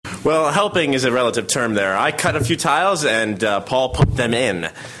Well, helping is a relative term there. I cut a few tiles and Paul put them in.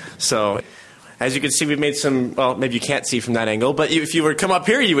 So, as you can see, we've made some, well, maybe you can't see from that angle, but if you were to come up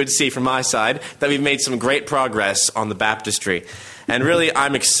here, you would see from my side that we've made some great progress on the baptistry. And really,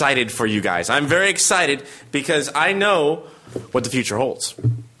 I'm excited for you guys. I'm very excited because I know what the future holds.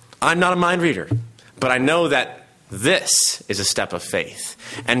 I'm not a mind reader, but I know that this is a step of faith,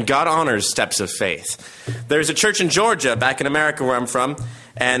 and God honors steps of faith. There's a church in Georgia, back in America where I'm from,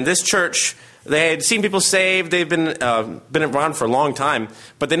 and this church, they had seen people saved. They've been around for a long time,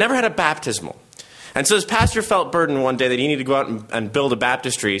 but they never had a baptismal. And so his pastor felt burdened one day that he needed to go out and build a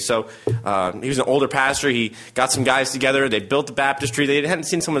baptistry. So he was an older pastor. He got some guys together. They built the baptistry. They hadn't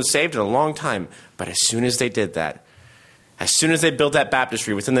seen someone saved in a long time. But as soon as they did that, as soon as they built that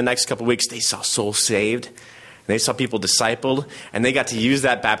baptistry, within the next couple of weeks, they saw souls saved. They saw people discipled, and they got to use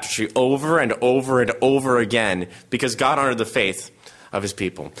that baptistry over and over and over again because God honored the faith of his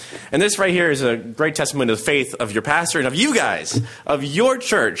people. And this right here is a great testimony to the faith of your pastor and of you guys, of your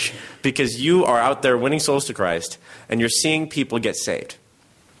church, because you are out there winning souls to Christ, and you're seeing people get saved.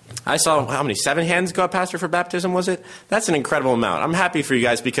 I saw, how many, 7 hands go up, Pastor, for baptism, was it? That's an incredible amount. I'm happy for you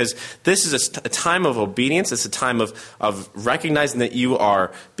guys because this is a time of obedience. It's a time of recognizing that you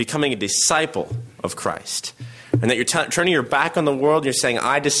are becoming a disciple of Christ. And that you're turning your back on the world and you're saying,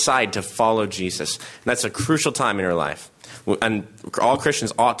 I decide to follow Jesus. And that's a crucial time in your life. And all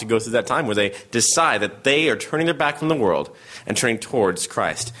Christians ought to go through that time where they decide that they are turning their back from the world and turning towards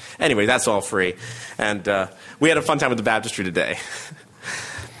Christ. Anyway, that's all free. And we had a fun time with the baptistry today.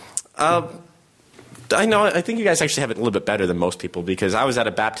 I think you guys actually have it a little bit better than most people because I was at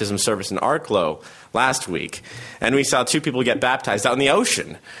a baptism service in Arklow last week, and we saw 2 people get baptized out in the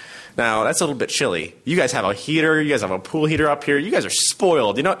ocean. Now, that's a little bit chilly. You guys have a heater. You guys have a pool heater up here. You guys are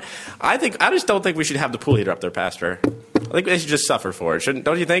spoiled. You know, I just don't think we should have the pool heater up there, Pastor. I think they should just suffer for it.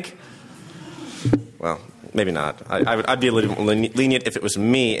 Don't you think? Well, maybe not. I'd be a little lenient if it was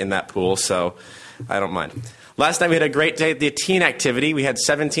me in that pool, so I don't mind. Last night we had a great day at the teen activity. We had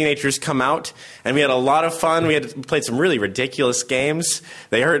 7 teenagers come out, and we had a lot of fun. We played some really ridiculous games.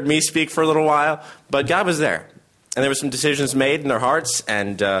 They heard me speak for a little while, but God was there. And there were some decisions made in their hearts,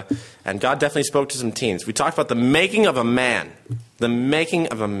 and God definitely spoke to some teens. We talked about the making of a man,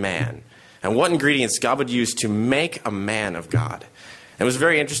 and what ingredients God would use to make a man of God. And it was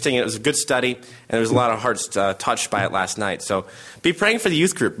very interesting. It was a good study, and there was a lot of hearts touched by it last night. So be praying for the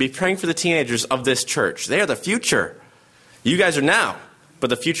youth group. Be praying for the teenagers of this church. They are the future. You guys are now, but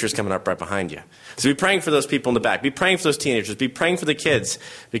the future is coming up right behind you. So be praying for those people in the back. Be praying for those teenagers. Be praying for the kids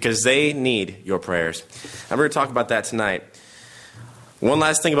because they need your prayers. And we're going to talk about that tonight. One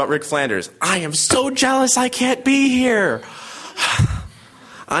last thing about Rick Flanders. I am so jealous I can't be here.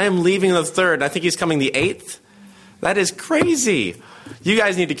 I am leaving the 3rd. I think he's coming the 8th. That is crazy. You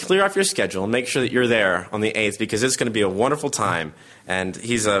guys need to clear off your schedule and make sure that you're there on the 8th because it's going to be a wonderful time. And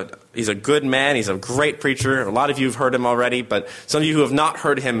he's a good man. He's a great preacher. A lot of you have heard him already, but some of you who have not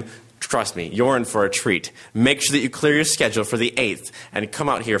heard him, trust me, you're in for a treat. Make sure that you clear your schedule for the 8th and come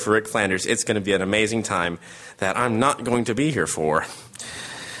out here for Rick Flanders. It's going to be an amazing time that I'm not going to be here for.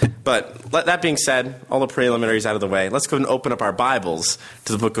 But that being said, all the preliminaries out of the way, let's go and open up our Bibles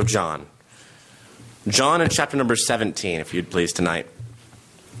to the book of John. John in chapter number 17, if you'd please, tonight.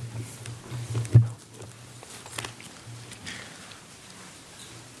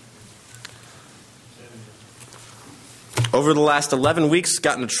 Over the last 11 weeks,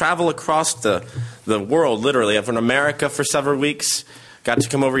 gotten to travel across the world, literally. I've been in America for several weeks. Got to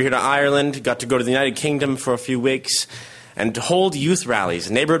come over here to Ireland. Got to go to the United Kingdom for a few weeks. And to hold youth rallies,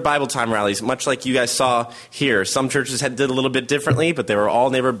 neighborhood Bible time rallies, much like you guys saw here. Some churches did a little bit differently, but they were all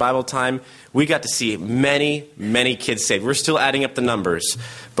neighborhood Bible time. We got to see many, many kids saved. We're still adding up the numbers.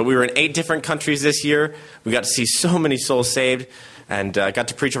 But we were in 8 different countries this year. We got to see so many souls saved. And got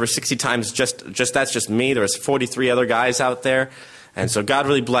to preach over 60 times. That's just me. There was 43 other guys out there. And so God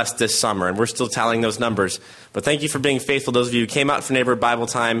really blessed this summer, and we're still tallying those numbers. But thank you for being faithful, those of you who came out for Neighborhood Bible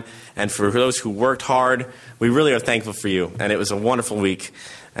Time, and for those who worked hard. We really are thankful for you, and it was a wonderful week.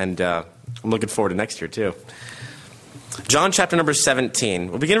 And I'm looking forward to next year, too. John chapter number 17.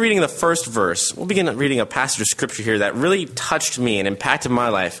 We'll begin reading the first verse. We'll begin reading a passage of Scripture here that really touched me and impacted my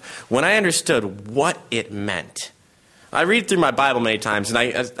life when I understood what it meant. I read through my Bible many times, and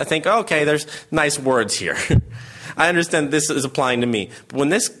I think, okay, there's nice words here. I understand this is applying to me. But when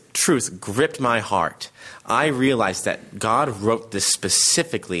this truth gripped my heart, I realized that God wrote this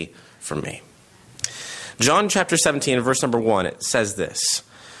specifically for me. John chapter 17, verse number 1, it says this.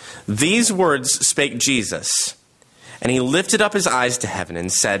 These words spake Jesus, and he lifted up his eyes to heaven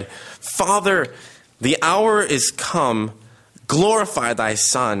and said, Father, the hour is come. Glorify thy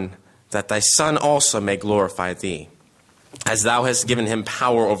Son, that thy Son also may glorify thee, as thou hast given him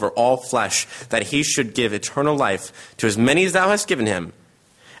power over all flesh, that he should give eternal life to as many as thou hast given him.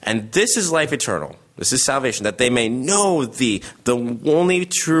 And this is life eternal. This is salvation, that they may know thee, the only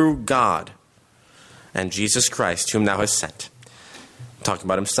true God, and Jesus Christ, whom thou hast sent. Talking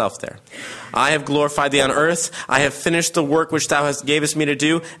about himself there. I have glorified thee on earth. I have finished the work which thou hast gavest me to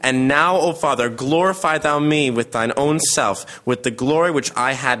do. And now, O Father, glorify thou me with thine own self, with the glory which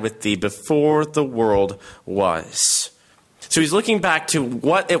I had with thee before the world was. So he's looking back to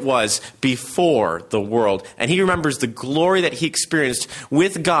what it was before the world. And he remembers the glory that he experienced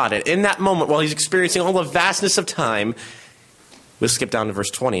with God. And in that moment, while he's experiencing all the vastness of time, we'll skip down to verse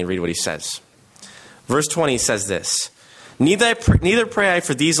 20 and read what he says. Verse 20 says this, Neither pray I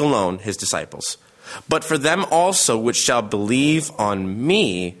for these alone, his disciples, but for them also which shall believe on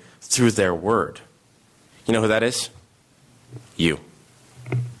me through their word. You know who that is? You.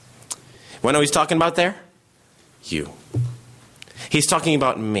 Want to know who he's talking about there? You. He's talking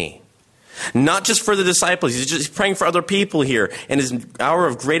about me. Not just for the disciples. He's praying for other people here. In his hour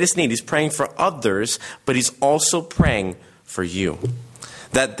of greatest need, he's praying for others, but he's also praying for you.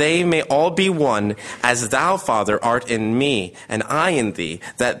 That they may all be one, as thou, Father, art in me, and I in thee,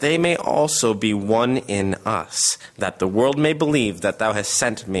 that they may also be one in us, that the world may believe that thou hast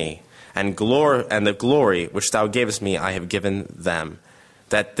sent me, and the glory which thou gavest me I have given them,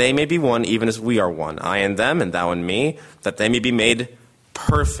 that they may be one even as we are one, I in them, and thou in me, that they may be made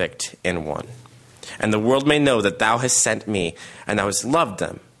perfect in one. And the world may know that thou hast sent me, and thou hast loved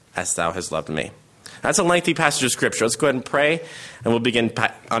them as thou hast loved me. That's a lengthy passage of Scripture. Let's go ahead and pray, and we'll begin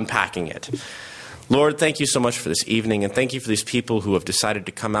unpacking it. Lord, thank you so much for this evening, and thank you for these people who have decided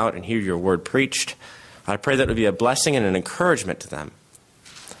to come out and hear your word preached. I pray that it would be a blessing and an encouragement to them,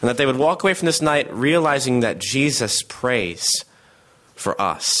 and that they would walk away from this night realizing that Jesus prays for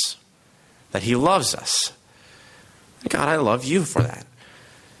us, that he loves us. God, I love you for that.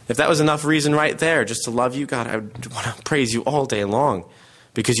 If that was enough reason right there just to love you, God, I would want to praise you all day long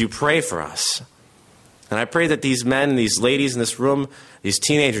because you pray for us. And I pray that these men, these ladies in this room, these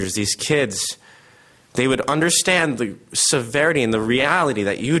teenagers, these kids, they would understand the severity and the reality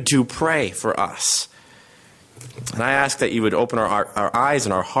that you do pray for us. And I ask that you would open our eyes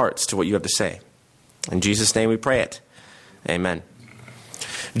and our hearts to what you have to say. In Jesus' name we pray it. Amen.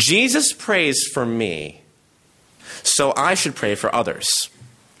 Jesus prays for me, so I should pray for others.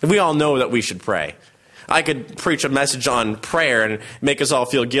 We all know that we should pray. I could preach a message on prayer and make us all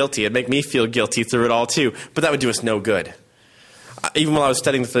feel guilty. It'd make me feel guilty through it all too, but that would do us no good. Even while I was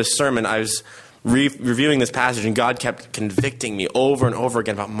studying for this sermon, I was reviewing this passage, and God kept convicting me over and over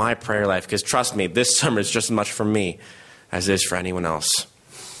again about my prayer life, because trust me, this sermon is just as much for me as it is for anyone else.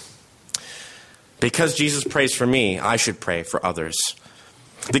 Because Jesus prays for me, I should pray for others.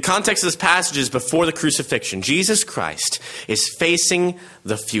 The context of this passage is before the crucifixion. Jesus Christ is facing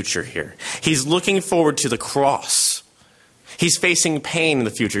the future here. He's looking forward to the cross. He's facing pain in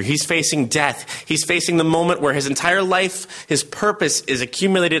the future. He's facing death. He's facing the moment where his entire life, his purpose is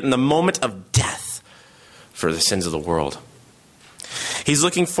accumulated in the moment of death for the sins of the world. He's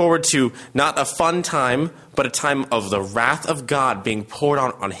looking forward to not a fun time, but a time of the wrath of God being poured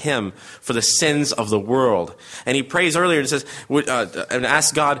on him for the sins of the world. And he prays earlier and says, and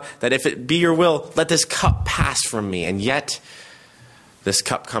asks God that if it be your will, let this cup pass from me. And yet, this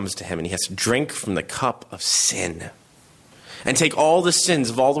cup comes to him, and he has to drink from the cup of sin and take all the sins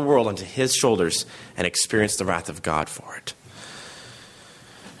of all the world onto his shoulders and experience the wrath of God for it.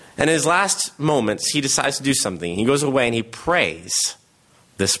 And in his last moments, he decides to do something. He goes away and he prays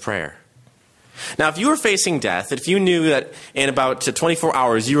this prayer. Now, if you were facing death, if you knew that in about 24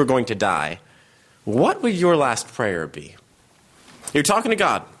 hours you were going to die, what would your last prayer be? You're talking to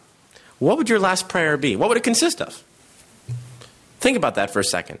God. What would your last prayer be? What would it consist of? Think about that for a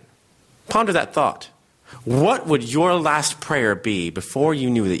second. Ponder that thought. What would your last prayer be before you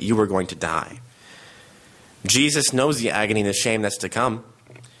knew that you were going to die? Jesus knows the agony and the shame that's to come,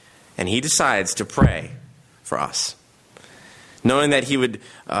 and he decides to pray for us. Knowing that he would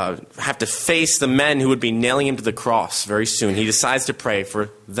have to face the men who would be nailing him to the cross very soon, he decides to pray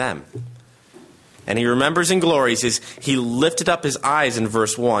for them. And he remembers in glory, he lifted up his eyes in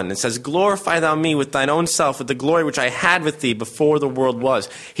verse 1 and says, Glorify thou me with thine own self, with the glory which I had with thee before the world was.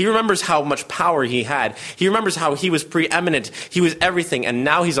 He remembers how much power he had. He remembers how he was preeminent. He was everything. And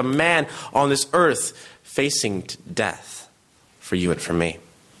now he's a man on this earth facing death for you and for me.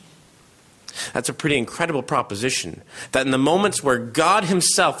 That's a pretty incredible proposition, that in the moments where God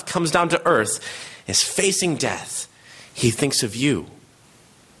himself comes down to earth, is facing death, he thinks of you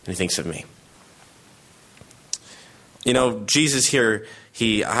and he thinks of me. You know, Jesus here,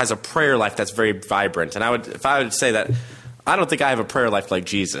 he has a prayer life that's very vibrant. And if I would say that, I don't think I have a prayer life like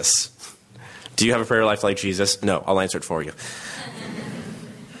Jesus. Do you have a prayer life like Jesus? No, I'll answer it for you.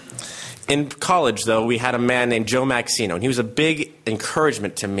 In college, though, we had a man named Joe Maxino, and he was a big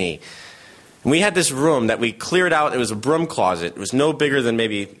encouragement to me. And we had this room that we cleared out. It was a broom closet. It was no bigger than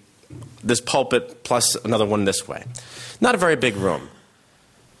maybe this pulpit plus another one this way. Not a very big room.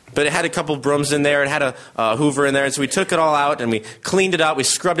 But it had a couple of brooms in there. It had a Hoover in there. And so we took it all out, and we cleaned it out. We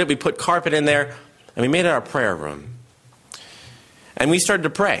scrubbed it. We put carpet in there. And we made it our prayer room. And we started to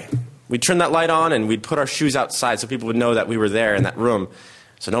pray. We'd turn that light on, and we'd put our shoes outside so people would know that we were there in that room,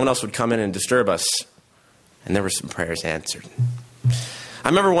 so no one else would come in and disturb us. And there were some prayers answered. I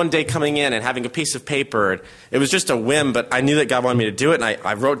remember one day coming in and having a piece of paper. It was just a whim, but I knew that God wanted me to do it. And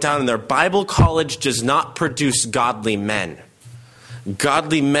I wrote down in there, Bible college does not produce godly men.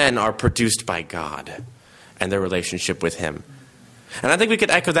 Godly men are produced by God and their relationship with Him. And I think we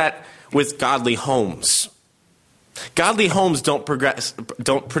could echo that with godly homes. Godly homes don't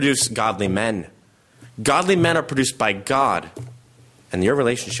produce godly men. Godly men are produced by God and your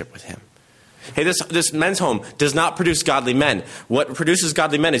relationship with Him. Hey, this men's home does not produce godly men. What produces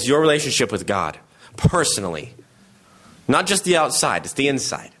godly men is your relationship with God, personally. Not just the outside, it's the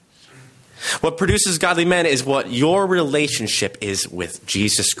inside. What produces godly men is what your relationship is with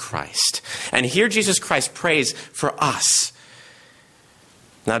Jesus Christ. And here Jesus Christ prays for us.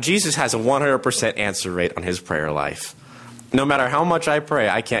 Now, Jesus has a 100% answer rate on His prayer life. No matter how much I pray,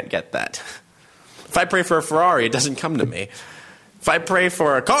 I can't get that. If I pray for a Ferrari, it doesn't come to me. If I pray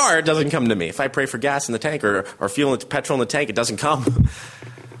for a car, it doesn't come to me. If I pray for gas in the tank or fuel and petrol in the tank, it doesn't come.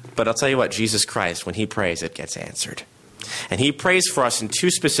 But I'll tell you what, Jesus Christ, when He prays, it gets answered. And He prays for us in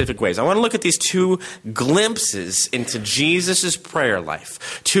two specific ways. I want to look at these two glimpses into Jesus' prayer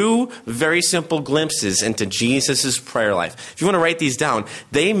life. Two very simple glimpses into Jesus' prayer life. If you want to write these down,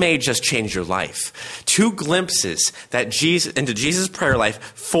 they may just change your life. Two glimpses into Jesus' prayer life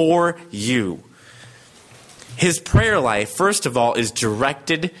for you. His prayer life, first of all, is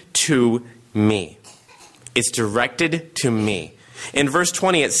directed to me. It's directed to me. In verse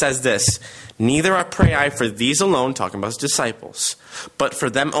 20, it says this, Neither I pray I for these alone, talking about His disciples, but for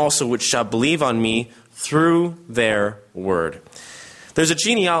them also which shall believe on me through their word. There's a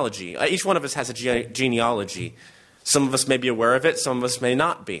genealogy. Each one of us has a genealogy. Some of us may be aware of it. Some of us may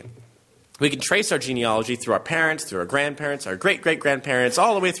not be. We can trace our genealogy through our parents, through our grandparents, our great-great-grandparents,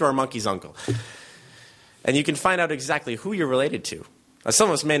 all the way through our monkey's uncle. And you can find out exactly who you're related to. Now, some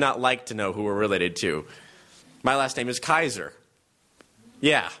of us may not like to know who we're related to. My last name is Kaiser.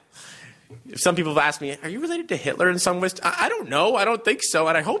 Yeah. Some people have asked me, are you related to Hitler in some way? I don't know. I don't think so,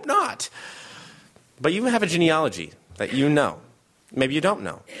 and I hope not. But you have a genealogy that you know. Maybe you don't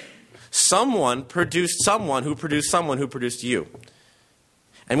know. Someone produced someone who produced someone who produced you.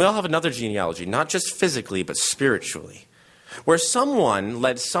 And we all have another genealogy, not just physically, but spiritually, where someone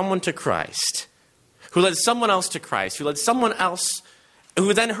led someone to Christ, who led someone else to Christ, who led someone else,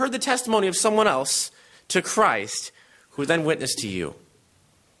 who then heard the testimony of someone else to Christ, who then witnessed to you.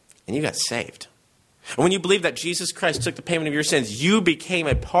 And you got saved. And when you believe that Jesus Christ took the payment of your sins, you became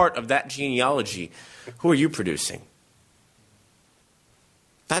a part of that genealogy. Who are you producing?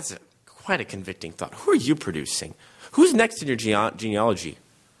 That's quite a convicting thought. Who are you producing? Who's next in your genealogy?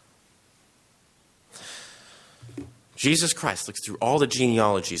 Jesus Christ looks through all the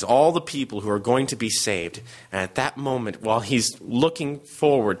genealogies, all the people who are going to be saved. And at that moment, while He's looking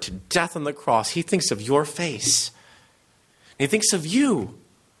forward to death on the cross, He thinks of your face. He thinks of you.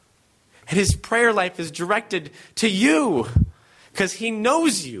 And His prayer life is directed to you because He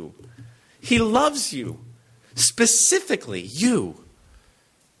knows you. He loves you, specifically you.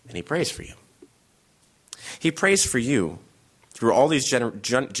 And He prays for you. He prays for you through all these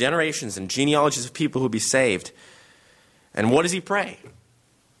generations and genealogies of people who will be saved. And what does He pray?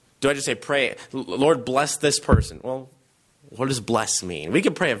 Do I just say, pray, Lord, bless this person? Well, what does bless mean? We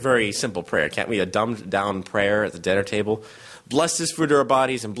can pray a very simple prayer, can't we? A dumbed down prayer at the dinner table. Bless this food of our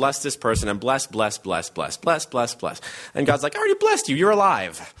bodies and bless this person and bless. And God's like, I already blessed you. You're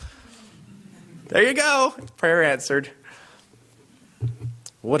alive. There you go. Prayer answered.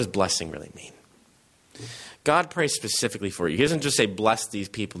 What does blessing really mean? God prays specifically for you. He doesn't just say, bless these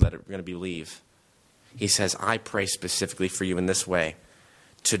people that are going to believe. He says, I pray specifically for you in this way,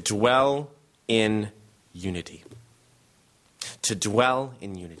 to dwell in unity. To dwell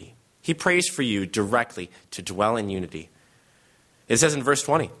in unity. He prays for you directly to dwell in unity. It says in verse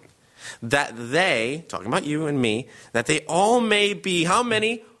 20, that they, talking about you and me, that they all may be, how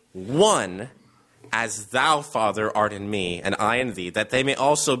many? One, as thou, Father, art in me, and I in thee, that they may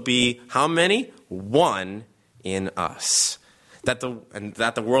also be, how many? One in us, that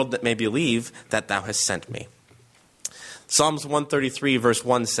the world that may believe that thou hast sent me. Psalms 133 verse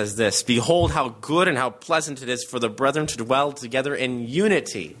 1 says this, behold how good and how pleasant it is for the brethren to dwell together in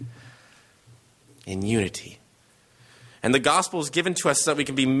unity. In unity. And the gospel is given to us so that we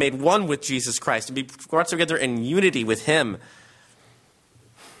can be made one with Jesus Christ and be brought together in unity with him.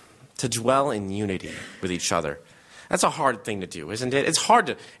 To dwell in unity with each other. That's a hard thing to do, isn't it? It's hard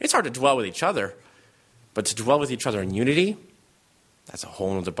to dwell with each other, but to dwell with each other in unity, that's a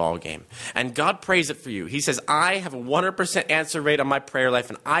whole other ball game. And God prays it for you. He says, I have a 100% answer rate on my prayer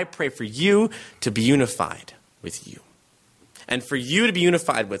life, and I pray for you to be unified with you. And for you to be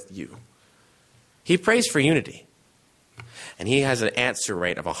unified with you. He prays for unity. And he has an answer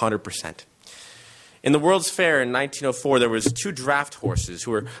rate of 100%. In the World's Fair in 1904, there was 2 draft horses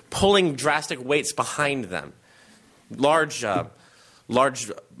who were pulling drastic weights behind them. Large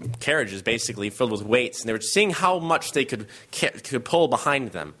carriages, basically, filled with weights. And they were seeing how much they could pull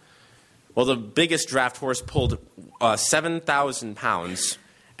behind them. Well, the biggest draft horse pulled 7,000 pounds.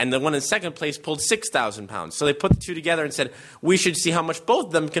 And the one in second place pulled 6,000 pounds. So they put the 2 together and said, we should see how much both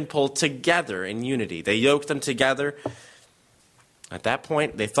of them can pull together in unity. They yoked them together. At that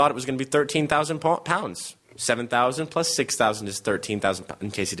point, they thought it was going to be 13,000 pounds. 7,000 plus 6,000 is 13,000 pounds,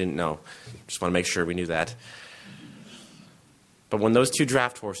 in case you didn't know. Just want to make sure we knew that. But when those 2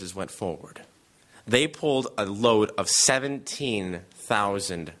 draft horses went forward, they pulled a load of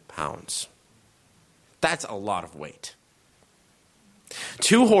 17,000 pounds. That's a lot of weight.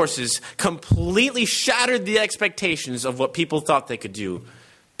 2 horses completely shattered the expectations of what people thought they could do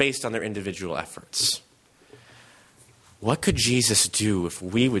based on their individual efforts. What could Jesus do if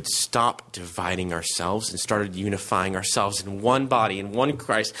we would stop dividing ourselves and started unifying ourselves in one body, in one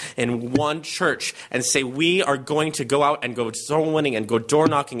Christ, in one church, and say we are going to go out and go soul winning and go door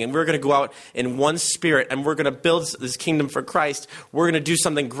knocking, and we're going to go out in one spirit, and we're going to build this kingdom for Christ. We're going to do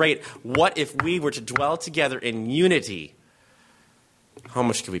something great. What if we were to dwell together in unity? How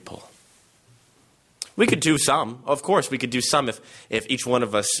much could we pull? We could do some. Of course, we could do some if each one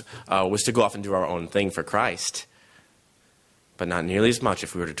of us was to go off and do our own thing for Christ. But not nearly as much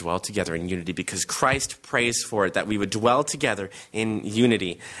if we were to dwell together in unity, because Christ prays for it, that we would dwell together in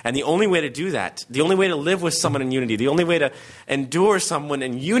unity. And the only way to do that, the only way to live with someone in unity, the only way to endure someone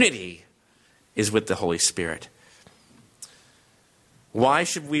in unity is with the Holy Spirit. Why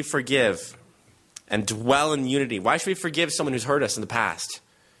should we forgive and dwell in unity? Why should we forgive someone who's hurt us in the past?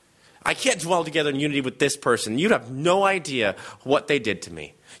 I can't dwell together in unity with this person. You have no idea what they did to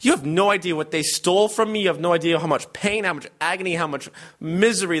me. You have no idea what they stole from me. You have no idea how much pain, how much agony, how much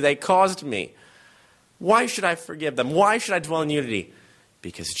misery they caused me. Why should I forgive them? Why should I dwell in unity?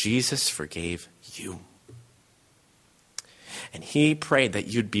 Because Jesus forgave you. And he prayed that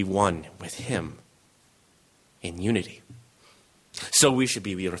you'd be one with him in unity. So we should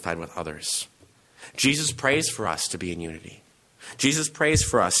be unified with others. Jesus prays for us to be in unity. Jesus prays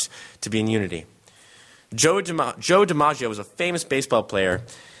for us to be in unity. Joe DiMaggio was a famous baseball player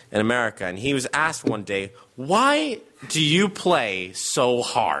in America, and he was asked one day, why do you play so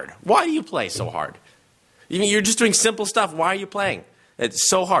hard? Why do you play so hard? You're just doing simple stuff. Why are you playing? It's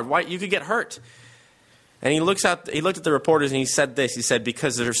so hard. Why? You could get hurt. And he looked at the reporters and he said this. He said,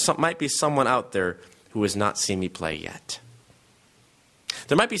 because there might be someone out there who has not seen me play yet.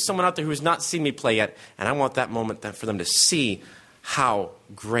 There might be someone out there who has not seen me play yet, and I want that moment for them to see how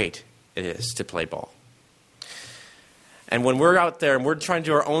great it is to play ball. And when we're out there and we're trying to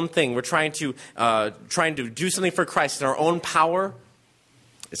do our own thing, we're trying to do something for Christ in our own power,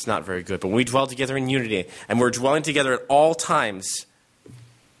 it's not very good. But when we dwell together in unity and we're dwelling together at all times,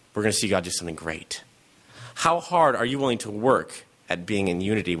 we're going to see God do something great. How hard are you willing to work at being in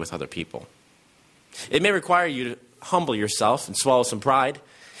unity with other people? It may require you to humble yourself and swallow some pride.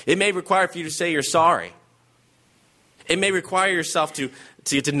 It may require for you to say you're sorry. It may require yourself to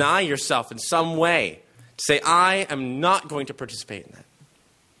deny yourself in some way. Say, I am not going to participate in that.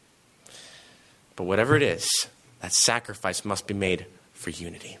 But whatever it is, that sacrifice must be made for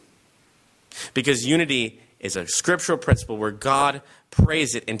unity. Because unity is a scriptural principle where God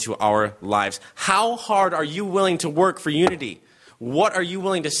prays it into our lives. How hard are you willing to work for unity? What are you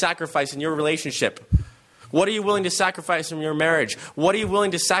willing to sacrifice in your relationship? What are you willing to sacrifice in your marriage? What are you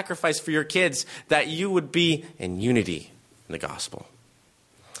willing to sacrifice for your kids that you would be in unity in the gospel?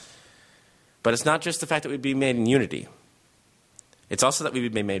 But it's not just the fact that we'd be made in unity. It's also that we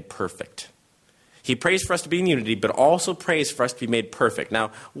would be made perfect. He prays for us to be in unity, but also prays for us to be made perfect.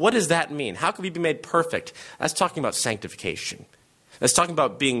 Now, what does that mean? How can we be made perfect? That's talking about sanctification. That's talking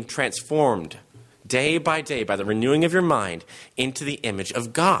about being transformed day by day by the renewing of your mind into the image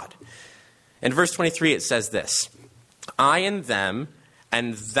of God. In verse 23, it says this, I in them,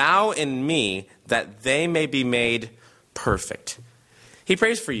 and thou in me, that they may be made perfect. He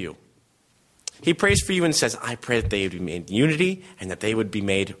prays for you. He prays for you and says, I pray that they would be made in unity and that they would be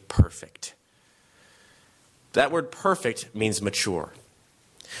made perfect. That word perfect means mature.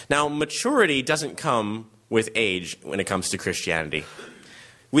 Now, maturity doesn't come with age when it comes to Christianity.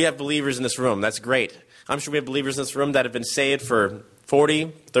 We have believers in this room. That's great. I'm sure we have believers in this room that have been saved for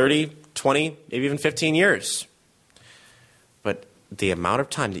 40, 30, 20, maybe even 15 years. But the amount of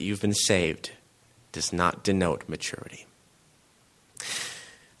time that you've been saved does not denote maturity.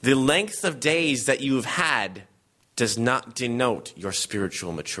 The length of days that you've had does not denote your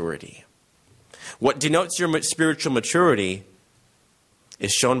spiritual maturity. What denotes your spiritual maturity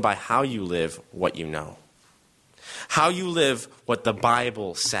is shown by how you live what you know. How you live what the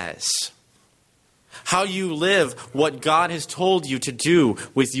Bible says. How you live what God has told you to do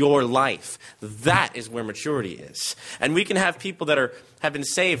with your life. That is where maturity is. And we can have people that have been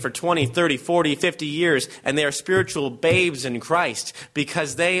saved for 20, 30, 40, 50 years, and they are spiritual babes in Christ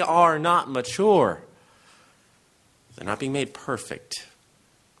because they are not mature. They're not being made perfect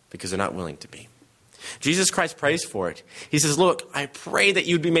because they're not willing to be. Jesus Christ prays for it. He says, look, I pray that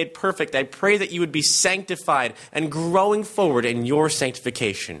you would be made perfect. I pray that you would be sanctified and growing forward in your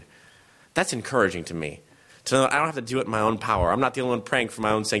sanctification. That's encouraging to me. To know I don't have to do it in my own power. I'm not the only one praying for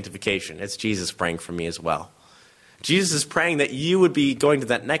my own sanctification. It's Jesus praying for me as well. Jesus is praying that you would be going to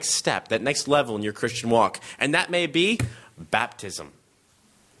that next step, that next level in your Christian walk. And that may be baptism.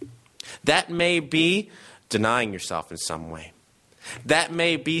 That may be denying yourself in some way. That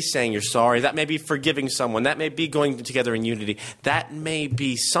may be saying you're sorry. That may be forgiving someone. That may be going together in unity. That may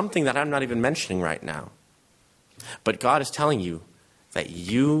be something that I'm not even mentioning right now. But God is telling you that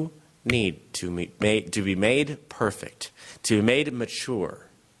you need to be made perfect, to be made mature,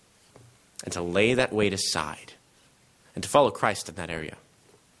 and to lay that weight aside, and to follow Christ in that area.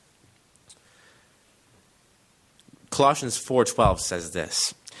 Colossians 4:12 says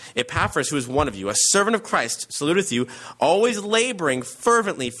this, Epaphras, who is one of you, a servant of Christ, saluteth you, always laboring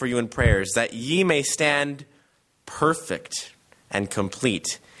fervently for you in prayers, that ye may stand perfect and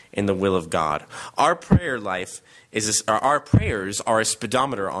complete in the will of God. Our prayer life our prayers are a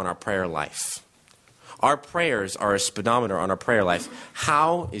speedometer on our prayer life. Our prayers are a speedometer on our prayer life.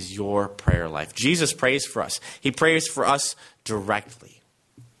 How is your prayer life? Jesus prays for us. He prays for us directly.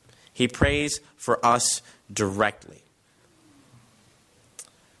 He prays for us directly.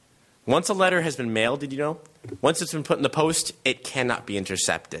 Once a letter has been mailed, did you know? Once it's been put in the post, it cannot be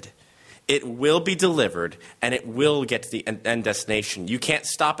intercepted. It will be delivered, and it will get to the end destination. You can't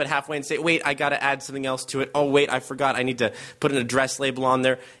stop it halfway and say, wait, I got to add something else to it. Oh, wait, I forgot. I need to put an address label on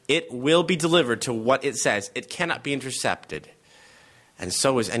there. It will be delivered to what it says. It cannot be intercepted. And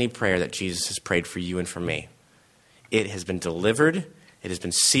so is any prayer that Jesus has prayed for you and for me. It has been delivered. It has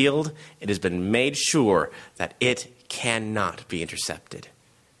been sealed. It has been made sure that it cannot be intercepted.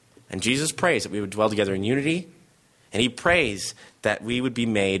 And Jesus prays that we would dwell together in unity, and he prays that we would be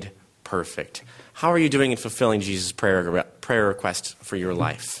made perfect. How are you doing in fulfilling Jesus' prayer request for your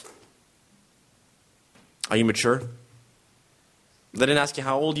life? Are you mature? I didn't ask you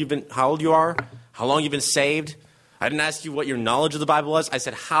how old you are, how long you've been saved. I didn't ask you what your knowledge of the Bible was. I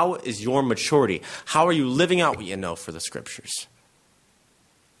said, how is your maturity? How are you living out what you know for the Scriptures?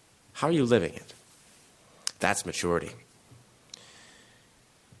 How are you living it? That's maturity.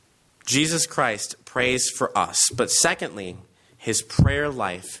 Jesus Christ prays for us, but secondly, his prayer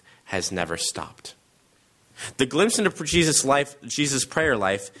life has never stopped. The glimpse into Jesus' prayer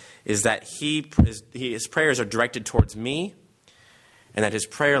life, is that his prayers are directed towards me, and that his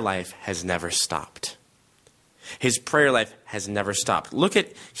prayer life has never stopped. His prayer life has never stopped. Look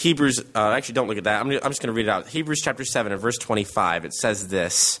at Hebrews. Actually, don't look at that. I'm just going to read it out. Hebrews chapter 7 and verse 25. It says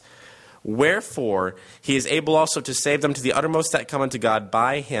this, Wherefore he is able also to save them to the uttermost that come unto God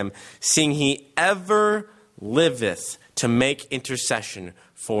by him, seeing he ever liveth to make intercession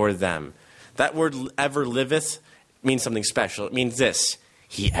for them. That word ever liveth means something special. It means this,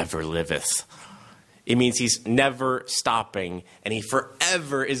 he ever liveth. It means he's never stopping, and he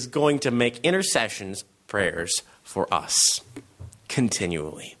forever is going to make intercessions, prayers for us,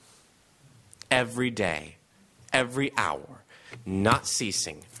 continually. Every day, every hour, not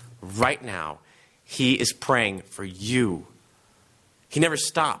ceasing. Right now, he is praying for you. He never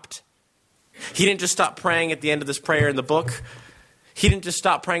stopped. He didn't just stop praying at the end of this prayer in the book. He didn't just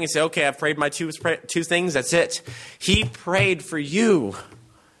stop praying and say, okay, I've prayed my two things, that's it. He prayed for you,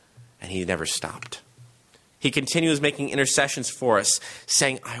 and he never stopped. He continues making intercessions for us,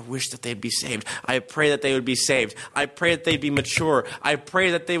 saying, I wish that they'd be saved. I pray that they would be saved. I pray that they'd be mature. I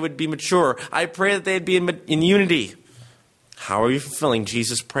pray that they would be mature. I pray that they'd be in unity. How are you fulfilling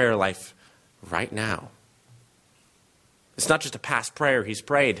Jesus' prayer life right now? It's not just a past prayer he's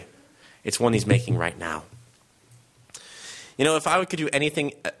prayed. It's one he's making right now. You know, if I could do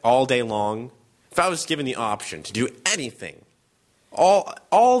anything all day long, if I was given the option to do anything,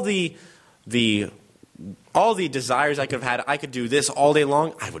 all the desires I could have had, I could do this all day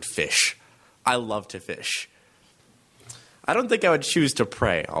long, I would fish. I love to fish. I don't think I would choose to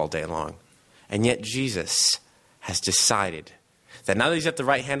pray all day long. And yet Jesus has decided that now that he's at the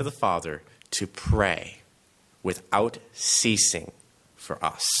right hand of the Father, to pray without ceasing for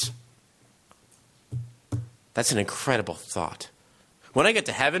us. That's an incredible thought. When I get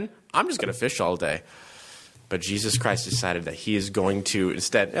to heaven, I'm just going to fish all day. But Jesus Christ decided that he is going to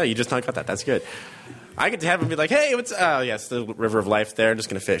instead, oh, you just not got that. That's good. I get to heaven and be like, hey, it's the river of life there. I'm just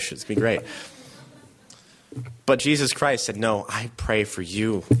going to fish. It's going to be great. But Jesus Christ said, no, I pray for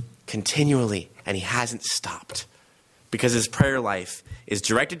you continually. And he hasn't stopped. Because his prayer life is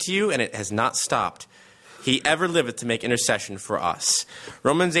directed to you and it has not stopped. He ever liveth to make intercession for us.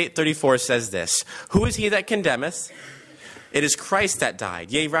 Romans 8:34 says this, who is he that condemneth? It is Christ that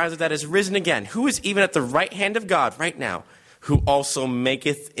died, yea, rather that is risen again, who is even at the right hand of God right now, who also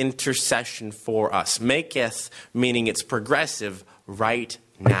maketh intercession for us. Maketh, meaning it's progressive right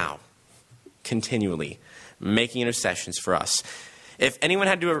now, continually, making intercessions for us. If anyone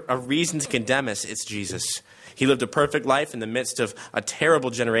had a reason to condemn us, it's Jesus. He lived a perfect life in the midst of a terrible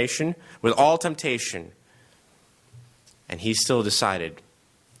generation with all temptation. And he still decided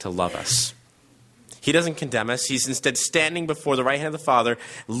to love us. He doesn't condemn us. He's instead standing before the right hand of the Father,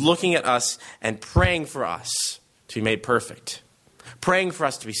 looking at us and praying for us to be made perfect. Praying for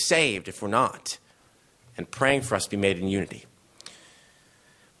us to be saved if we're not. And praying for us to be made in unity.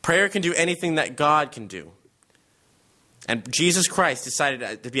 Prayer can do anything that God can do. And Jesus Christ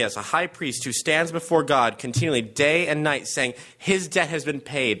decided to be as a high priest who stands before God continually day and night saying, his debt has been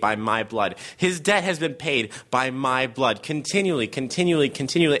paid by my blood. His debt has been paid by my blood. Continually,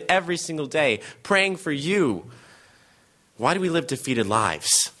 every single day, praying for you. Why do we live defeated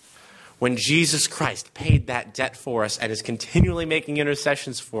lives? When Jesus Christ paid that debt for us and is continually making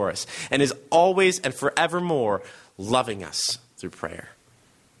intercessions for us and is always and forevermore loving us through prayer.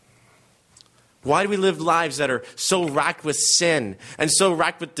 Why do we live lives that are so racked with sin and so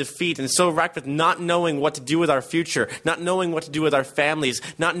racked with defeat and so racked with not knowing what to do with our future, not knowing what to do with our families,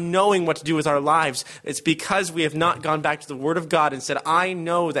 not knowing what to do with our lives? It's because we have not gone back to the Word of God and said, I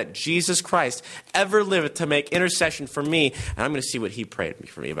know that Jesus Christ ever liveth to make intercession for me, and I'm going to see what he prayed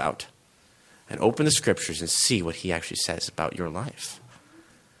for me about. And open the Scriptures and see what he actually says about your life.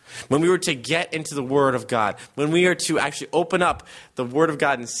 When we were to get into the Word of God, when we are to actually open up the Word of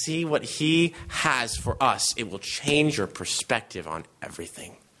God and see what he has for us, it will change your perspective on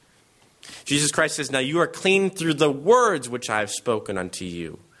everything. Jesus Christ says, now you are clean through the words which I have spoken unto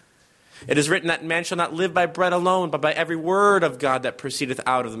you. It is written that man shall not live by bread alone, but by every word of God that proceedeth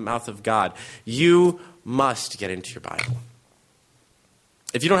out of the mouth of God. You must get into your Bible.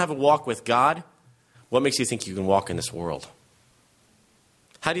 If you don't have a walk with God, what makes you think you can walk in this world?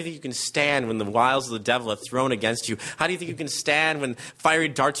 How do you think you can stand when the wiles of the devil are thrown against you? How do you think you can stand when fiery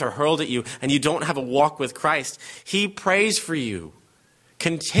darts are hurled at you and you don't have a walk with Christ? He prays for you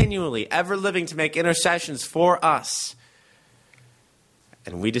continually, ever living to make intercessions for us.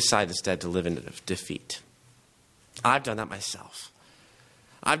 And we decide instead to live in defeat. I've done that myself.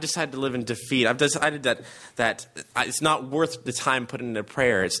 I've decided to live in defeat. I've decided that it's not worth the time put into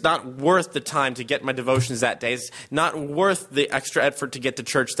prayer. It's not worth the time to get my devotions that day. It's not worth the extra effort to get to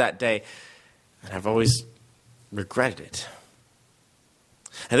church that day. And I've always regretted it.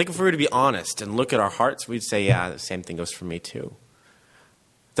 I think if we were to be honest and look at our hearts, we'd say, yeah, the same thing goes for me too.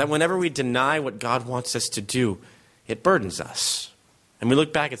 That whenever we deny what God wants us to do, it burdens us. And we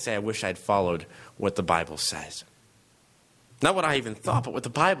look back and say, I wish I'd followed what the Bible says. Not what I even thought, but what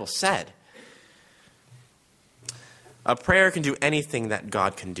the Bible said. A prayer can do anything that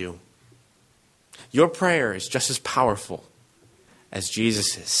God can do. Your prayer is just as powerful as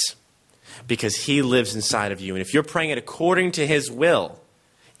Jesus's because he lives inside of you. And if you're praying it according to his will,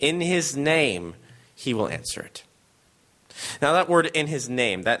 in his name, he will answer it. Now that word in his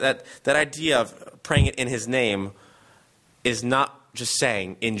name, that idea of praying it in his name is not just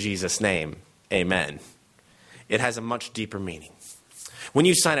saying in Jesus' name, amen. It has a much deeper meaning. When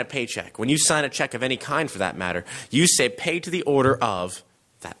you sign a paycheck, when you sign a check of any kind for that matter, you say pay to the order of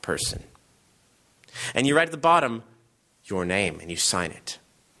that person. And you write at the bottom your name and you sign it.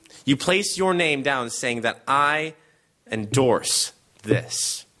 You place your name down saying that I endorse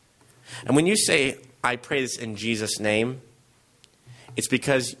this. And when you say, I pray this in Jesus' name, it's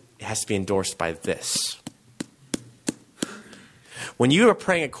because it has to be endorsed by this. When you are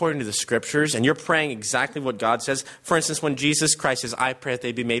praying according to the scriptures and you're praying exactly what God says, for instance, when Jesus Christ says, I pray that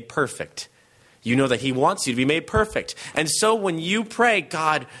they be made perfect, you know that he wants you to be made perfect. And so when you pray,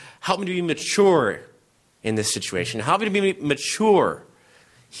 God, help me to be mature in this situation, help me to be mature,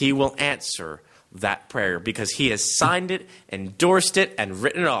 he will answer that prayer because he has signed it, endorsed it, and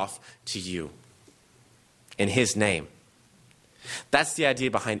written it off to you in his name. That's the idea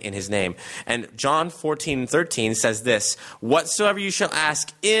behind in his name. And John 14:13 says this, whatsoever you shall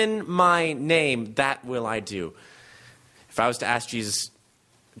ask in my name, that will I do. If I was to ask Jesus,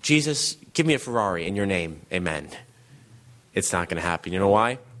 give me a Ferrari in your name, amen. It's not going to happen. You know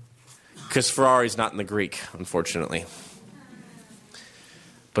why? Because Ferrari is not in the Greek, unfortunately.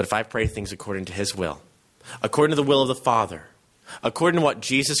 But if I pray things according to his will, according to the will of the Father, according to what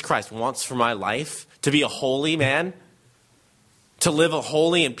Jesus Christ wants for my life, to be a holy man, to live a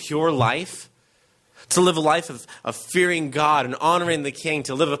holy and pure life, to live a life of fearing God and honoring the King,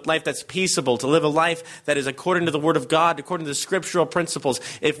 to live a life that's peaceable, to live a life that is according to the Word of God, according to the scriptural principles.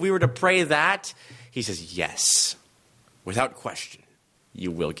 If we were to pray that, he says, yes, without question, you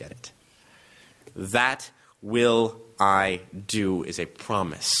will get it. That will I do is a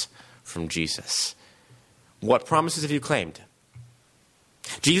promise from Jesus. What promises have you claimed?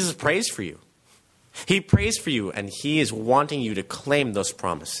 Jesus prays for you. He prays for you, and he is wanting you to claim those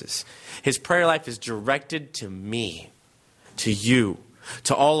promises. His prayer life is directed to me, to you,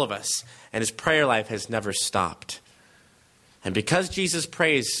 to all of us, and his prayer life has never stopped. And because Jesus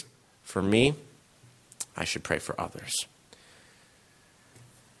prays for me, I should pray for others.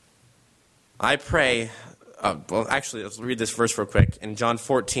 I pray, let's read this verse real quick. In John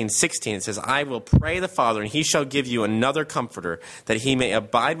 14:16, it says, I will pray the Father, and he shall give you another comforter, that he may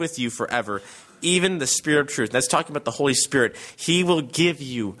abide with you forever, even the Spirit of truth. That's talking about the Holy Spirit. He will give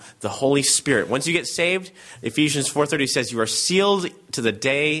you the Holy Spirit. Once you get saved, Ephesians 4:30 says you are sealed to the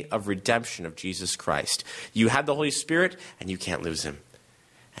day of redemption of Jesus Christ. You have the Holy Spirit, and you can't lose him.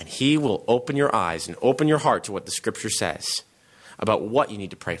 And he will open your eyes and open your heart to what the Scripture says about what you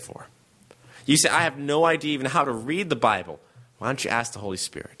need to pray for. You say, I have no idea even how to read the Bible. Why don't you ask the Holy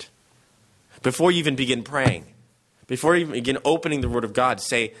Spirit? Before you even begin praying, before you even begin opening the Word of God,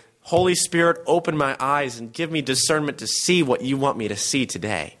 say, Holy Spirit, open my eyes and give me discernment to see what you want me to see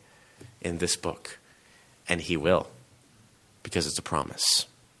today in this book. And he will, because it's a promise.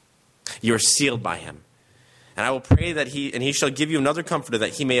 You are sealed by him. And I will pray that he shall give you another comforter,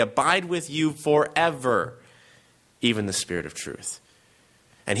 that he may abide with you forever, even the Spirit of truth.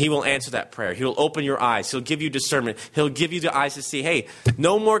 And he will answer that prayer. He will open your eyes. He'll give you discernment. He'll give you the eyes to see, hey,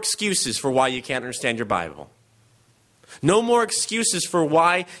 no more excuses for why you can't understand your Bible. No more excuses for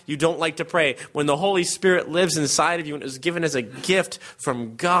why you don't like to pray when the Holy Spirit lives inside of you and is given as a gift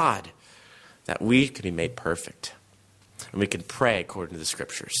from God, that we can be made perfect and we can pray according to the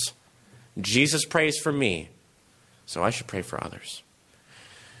Scriptures. Jesus prays for me, so I should pray for others.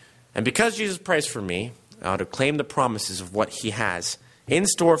 And because Jesus prays for me, I ought to claim the promises of what he has in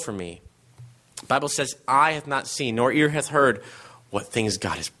store for me. The Bible says, eye hath not seen, nor ear hath heard what things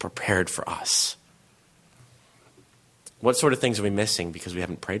God has prepared for us. What sort of things are we missing because we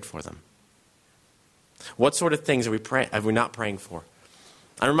haven't prayed for them? What sort of things are we not praying for?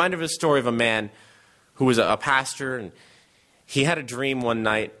 I'm reminded of a story of a man who was a pastor, and he had a dream one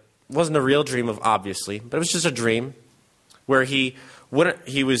night. It wasn't a real dream, obviously, but it was just a dream where he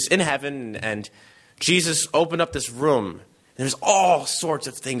was in heaven, and Jesus opened up this room, and there's all sorts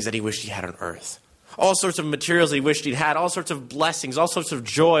of things that he wished he had on earth. All sorts of materials he wished he'd had, all sorts of blessings, all sorts of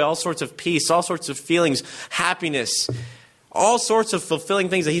joy, all sorts of peace, all sorts of feelings, happiness, all sorts of fulfilling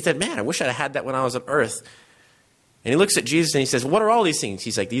things that he said, man, I wish I'd had that when I was on earth. And he looks at Jesus and he says, what are all these things?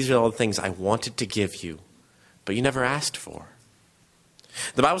 He's like, these are all the things I wanted to give you, but you never asked for.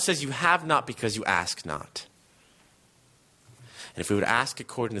 The Bible says you have not because you ask not. And if we would ask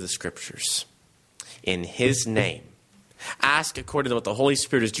according to the Scriptures, in his name, ask according to what the Holy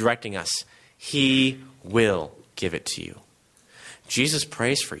Spirit is directing us, he will give it to you. Jesus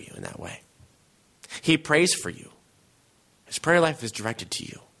prays for you in that way. He prays for you. His prayer life is directed to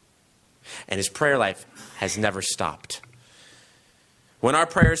you. And his prayer life has never stopped. When our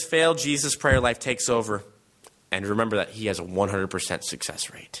prayers fail, Jesus' prayer life takes over. And remember that he has a 100%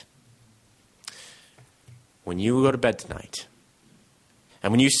 success rate. When you go to bed tonight,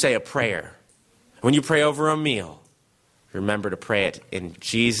 and when you say a prayer, when you pray over a meal, remember to pray it in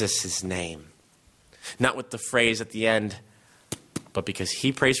Jesus' name. Not with the phrase at the end, but because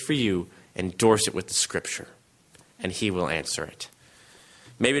he prays for you, endorse it with the Scripture, and he will answer it.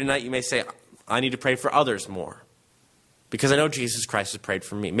 Maybe tonight you may say, I need to pray for others more, because I know Jesus Christ has prayed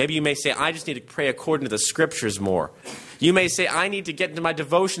for me. Maybe you may say, I just need to pray according to the Scriptures more. You may say, I need to get into my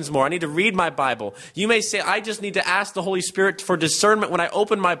devotions more. I need to read my Bible. You may say, I just need to ask the Holy Spirit for discernment when I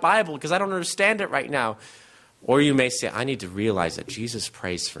open my Bible because I don't understand it right now. Or you may say, I need to realize that Jesus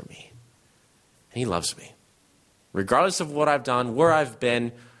prays for me and he loves me. Regardless of what I've done, where I've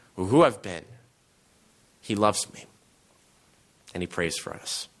been, or who I've been, he loves me and he prays for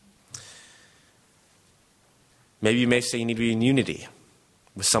us. Maybe you may say you need to be in unity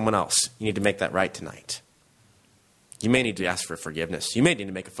with someone else. You need to make that right tonight. You may need to ask for forgiveness. You may need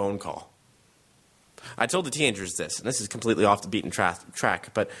to make a phone call. I told the teenagers this, and this is completely off the beaten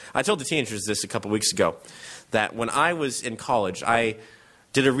track, but I told the teenagers this a couple weeks ago, that when I was in college, I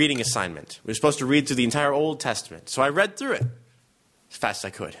did a reading assignment. We were supposed to read through the entire Old Testament, so I read through it as fast as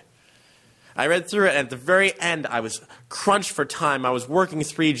I could. I read through it, and at the very end, I was crunched for time. I was working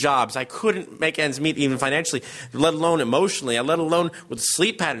 3 jobs. I couldn't make ends meet even financially, let alone emotionally, let alone with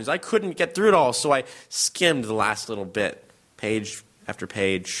sleep patterns. I couldn't get through it all, so I skimmed the last little bit, page after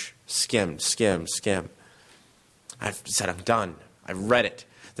page, skim. I said, I'm done. I read it.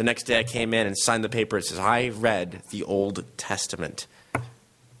 The next day I came in and signed the paper. It says, I read the Old Testament.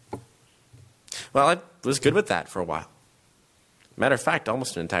 Well, I was good with that for a while. Matter of fact,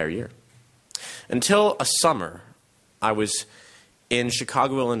 almost an entire year. Until a summer, I was in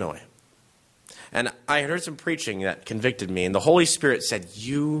Chicago, Illinois. And I had heard some preaching that convicted me. And the Holy Spirit said,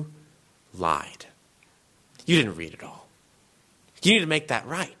 you lied. You didn't read it all. You need to make that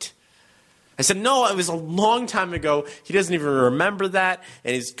right. I said, no, it was a long time ago. He doesn't even remember that.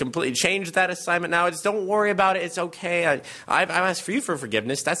 And he's completely changed that assignment now. Just don't worry about it. It's okay. I've asked for you for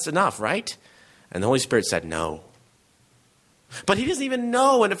forgiveness. That's enough, right? And the Holy Spirit said, no. But he doesn't even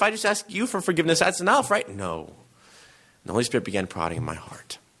know, and if I just ask you for forgiveness, that's enough, right? No. And the Holy Spirit began prodding in my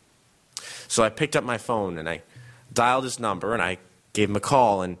heart. So I picked up my phone, and I dialed his number, and I gave him a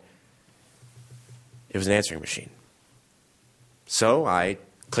call, and it was an answering machine. So I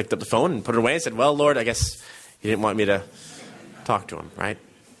clicked up the phone and put it away and said, well, Lord, I guess you didn't want me to talk to him, right?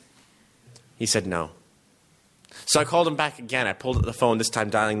 He said no. So I called him back again. I pulled up the phone, this time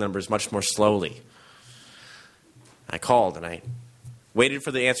dialing numbers much more slowly. I called and I waited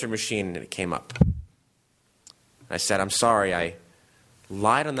for the answering machine and it came up. I said, I'm sorry, I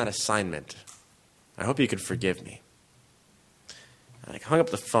lied on that assignment. I hope you could forgive me. And I hung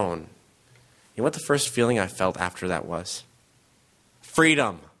up the phone. You know what the first feeling I felt after that was?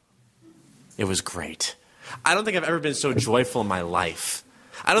 Freedom. It was great. I don't think I've ever been so joyful in my life.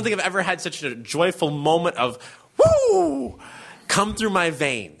 I don't think I've ever had such a joyful moment of, woo, come through my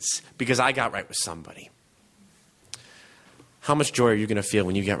veins because I got right with somebody. How much joy are you going to feel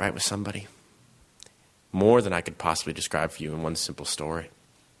when you get right with somebody? More than I could possibly describe for you in one simple story.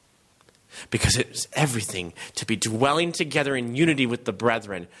 Because it's everything to be dwelling together in unity with the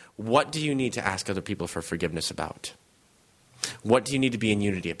brethren. What do you need to ask other people for forgiveness about? What do you need to be in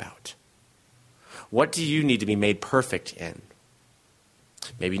unity about? What do you need to be made perfect in?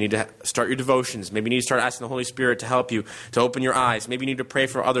 Maybe you need to start your devotions. Maybe you need to start asking the Holy Spirit to help you, to open your eyes. Maybe you need to pray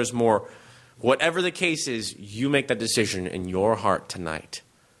for others more. Whatever the case is, you make that decision in your heart tonight.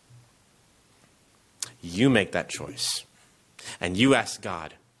 You make that choice. And you ask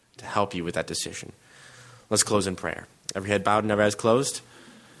God to help you with that decision. Let's close in prayer. Every head bowed and every eyes closed.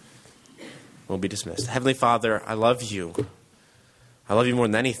 We'll be dismissed. Heavenly Father, I love you. I love you more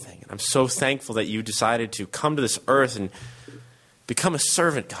than anything. I'm so thankful that you decided to come to this earth and become a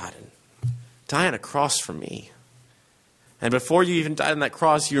servant, God, and die on a cross for me. And before you even died on that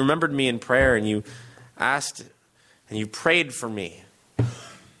cross, you remembered me in prayer and you asked and you prayed for me.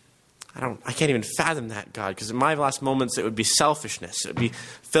 I can't even fathom that, God, because in my last moments it would be selfishness. It would be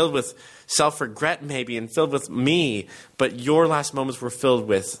filled with self-regret maybe and filled with me, but your last moments were filled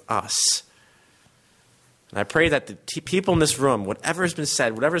with us. And I pray that the people in this room, whatever has been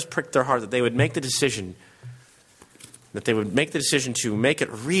said, whatever has pricked their heart, that they would make the decision, to make it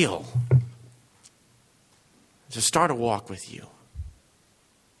real, to start a walk with you.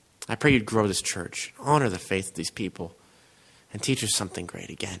 I pray you'd grow this church, honor the faith of these people, and teach us something great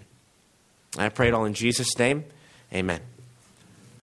again. I pray it all in Jesus' name. Amen.